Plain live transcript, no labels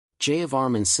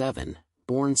Jayavarman VII,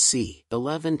 born c.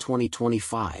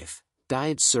 11-2025,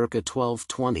 died circa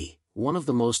 1220, one of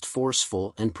the most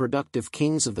forceful and productive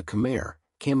kings of the Khmer,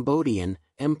 Cambodian,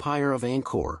 Empire of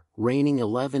Angkor, reigning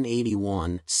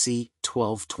 1181 c.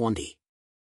 1220.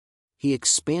 He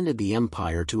expanded the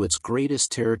empire to its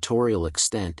greatest territorial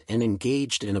extent and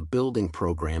engaged in a building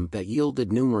program that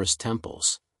yielded numerous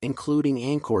temples, including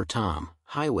Angkor Thom,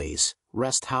 highways,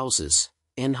 rest houses,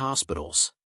 and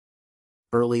hospitals.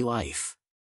 Early life.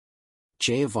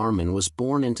 Jayavarman was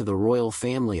born into the royal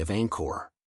family of Angkor.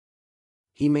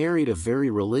 He married a very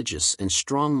religious and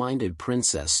strong-minded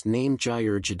princess named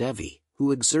Jayarajadevi,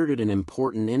 who exerted an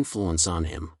important influence on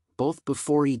him, both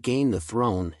before he gained the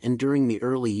throne and during the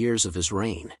early years of his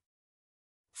reign.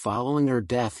 Following her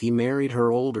death, he married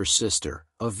her older sister,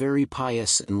 a very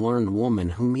pious and learned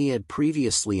woman whom he had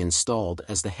previously installed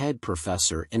as the head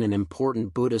professor in an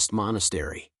important Buddhist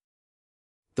monastery.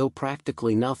 Though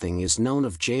practically nothing is known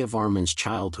of Jayavarman's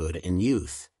childhood and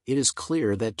youth, it is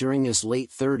clear that during his late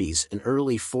 30s and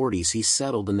early 40s he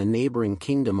settled in the neighbouring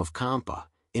kingdom of Champa,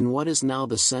 in what is now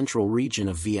the central region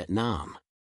of Vietnam.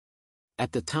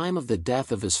 At the time of the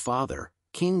death of his father,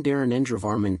 King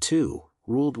Dharanindravarman II,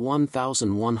 ruled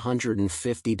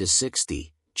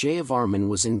 1150–60, Jayavarman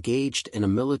was engaged in a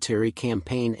military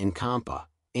campaign in Champa,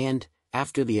 and,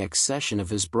 after the accession of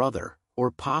his brother,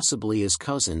 or possibly his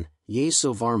cousin,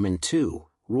 Yasovarman II,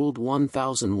 ruled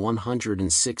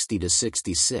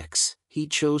 1160–66, he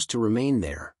chose to remain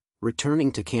there,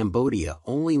 returning to Cambodia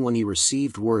only when he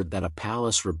received word that a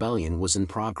palace rebellion was in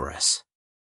progress.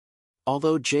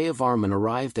 Although Jayavarman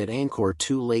arrived at Angkor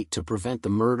too late to prevent the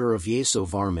murder of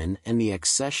Yasovarman and the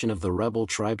accession of the rebel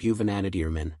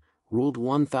Tribhuvanadityavarman, ruled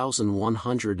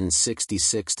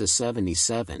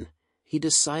 1166–77, he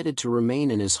decided to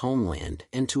remain in his homeland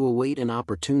and to await an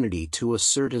opportunity to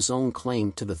assert his own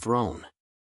claim to the throne.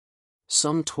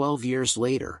 Some 12 years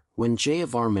later, when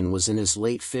Jayavarman was in his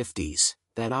late 50s,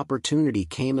 that opportunity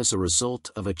came as a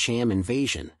result of a Cham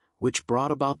invasion, which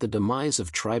brought about the demise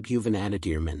of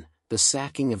Tribhuvanadityavarman, the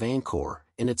sacking of Angkor,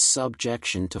 and its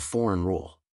subjection to foreign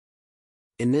rule.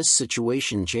 In this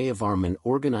situation, Jayavarman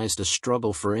organized a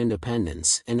struggle for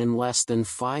independence and in less than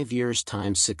 5 years'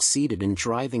 time succeeded in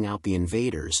driving out the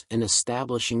invaders and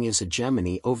establishing his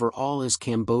hegemony over all his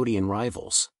Cambodian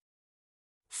rivals.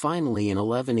 Finally, in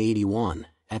 1181,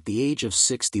 at the age of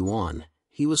 61,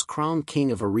 he was crowned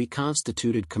king of a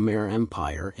reconstituted Khmer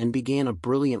Empire and began a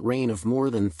brilliant reign of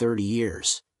more than 30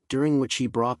 years, during which he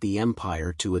brought the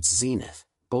empire to its zenith,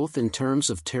 both in terms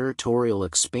of territorial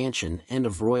expansion and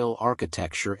of royal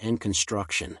architecture and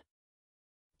construction.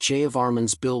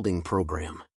 Jayavarman's building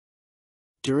program.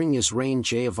 During his reign,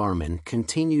 Jayavarman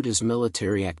continued his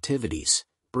military activities,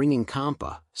 bringing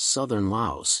Champa, southern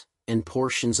Laos, and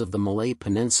portions of the Malay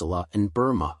Peninsula and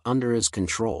Burma under his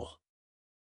control.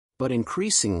 But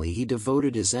increasingly he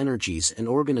devoted his energies and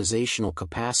organizational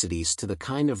capacities to the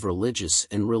kind of religious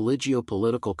and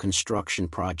religio-political construction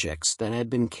projects that had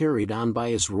been carried on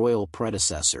by his royal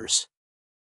predecessors.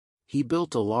 He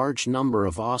built a large number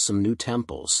of awesome new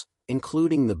temples,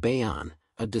 including the Bayon,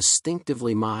 a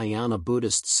distinctively Mahayana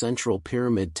Buddhist central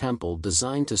pyramid temple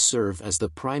designed to serve as the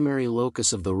primary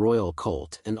locus of the royal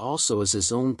cult and also as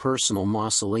his own personal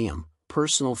mausoleum,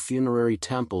 personal funerary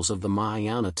temples of the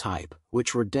Mahayana type,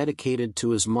 which were dedicated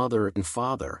to his mother and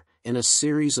father, and a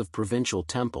series of provincial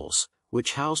temples,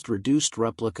 which housed reduced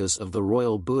replicas of the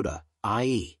royal Buddha,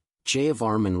 i.e.,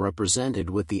 Jayavarman represented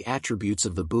with the attributes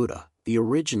of the Buddha, the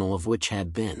original of which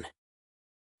had been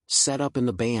set up in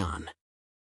the Bayon.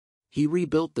 He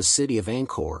rebuilt the city of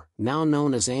Angkor, now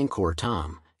known as Angkor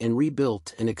Thom, and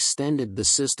rebuilt and extended the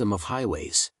system of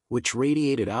highways, which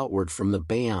radiated outward from the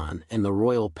Bayon and the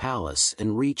royal palace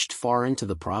and reached far into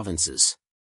the provinces.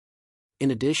 In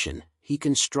addition, he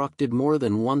constructed more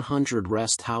than 100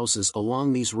 rest houses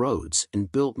along these roads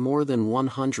and built more than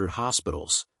 100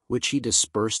 hospitals, which he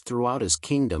dispersed throughout his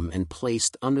kingdom and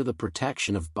placed under the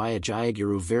protection of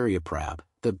Bhayajayaguru Varyaprabha,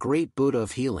 the great Buddha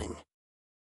of healing.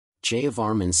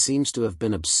 Jayavarman seems to have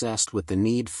been obsessed with the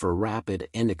need for rapid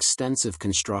and extensive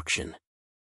construction.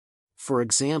 For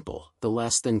example, the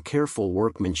less than careful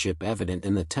workmanship evident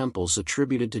in the temples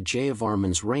attributed to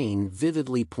Jayavarman's reign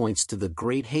vividly points to the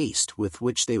great haste with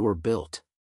which they were built.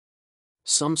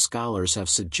 Some scholars have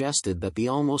suggested that the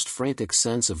almost frantic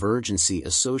sense of urgency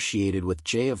associated with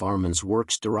Jayavarman's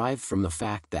works derived from the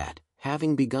fact that,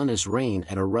 having begun his reign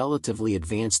at a relatively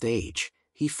advanced age,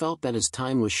 he felt that his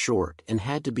time was short and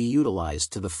had to be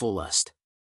utilized to the fullest.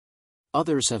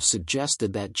 Others have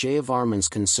suggested that Jayavarman's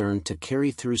concern to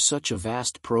carry through such a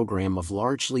vast program of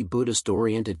largely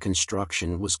Buddhist-oriented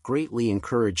construction was greatly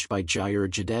encouraged by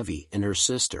Jayarajadevi and her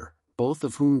sister, both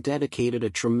of whom dedicated a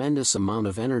tremendous amount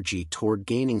of energy toward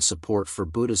gaining support for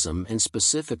Buddhism and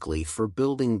specifically for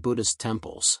building Buddhist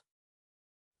temples.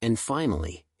 And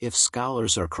finally, if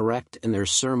scholars are correct in their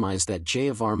surmise that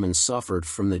Jayavarman suffered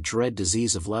from the dread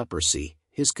disease of leprosy,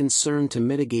 his concern to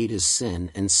mitigate his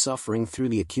sin and suffering through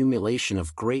the accumulation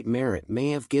of great merit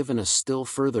may have given a still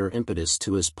further impetus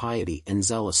to his piety and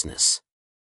zealousness.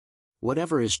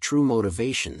 Whatever his true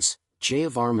motivations,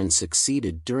 Jayavarman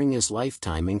succeeded during his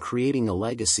lifetime in creating a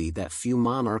legacy that few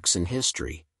monarchs in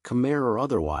history, Khmer or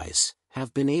otherwise,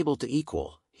 have been able to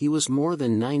equal. He was more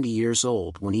than 90 years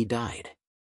old when he died.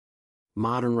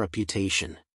 Modern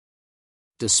reputation.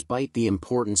 Despite the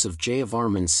importance of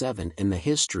Jayavarman VII in the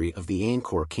history of the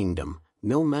Angkor Kingdom,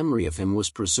 no memory of him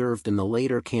was preserved in the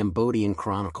later Cambodian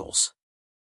chronicles.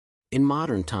 In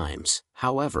modern times,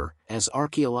 however, as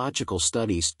archaeological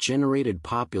studies generated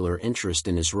popular interest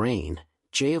in his reign,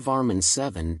 Jayavarman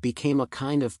VII became a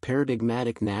kind of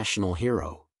paradigmatic national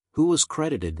hero, who was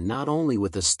credited not only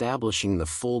with establishing the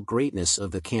full greatness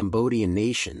of the Cambodian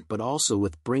nation but also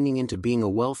with bringing into being a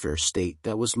welfare state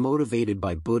that was motivated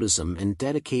by Buddhism and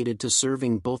dedicated to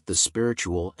serving both the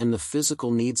spiritual and the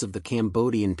physical needs of the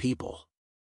Cambodian people.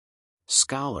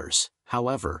 Scholars,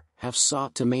 however, have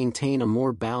sought to maintain a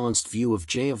more balanced view of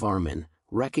Jayavarman,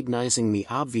 recognizing the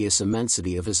obvious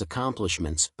immensity of his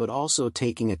accomplishments but also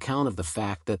taking account of the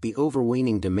fact that the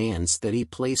overweening demands that he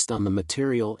placed on the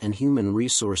material and human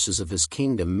resources of his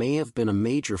kingdom may have been a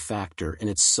major factor in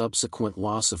its subsequent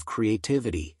loss of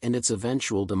creativity and its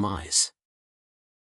eventual demise.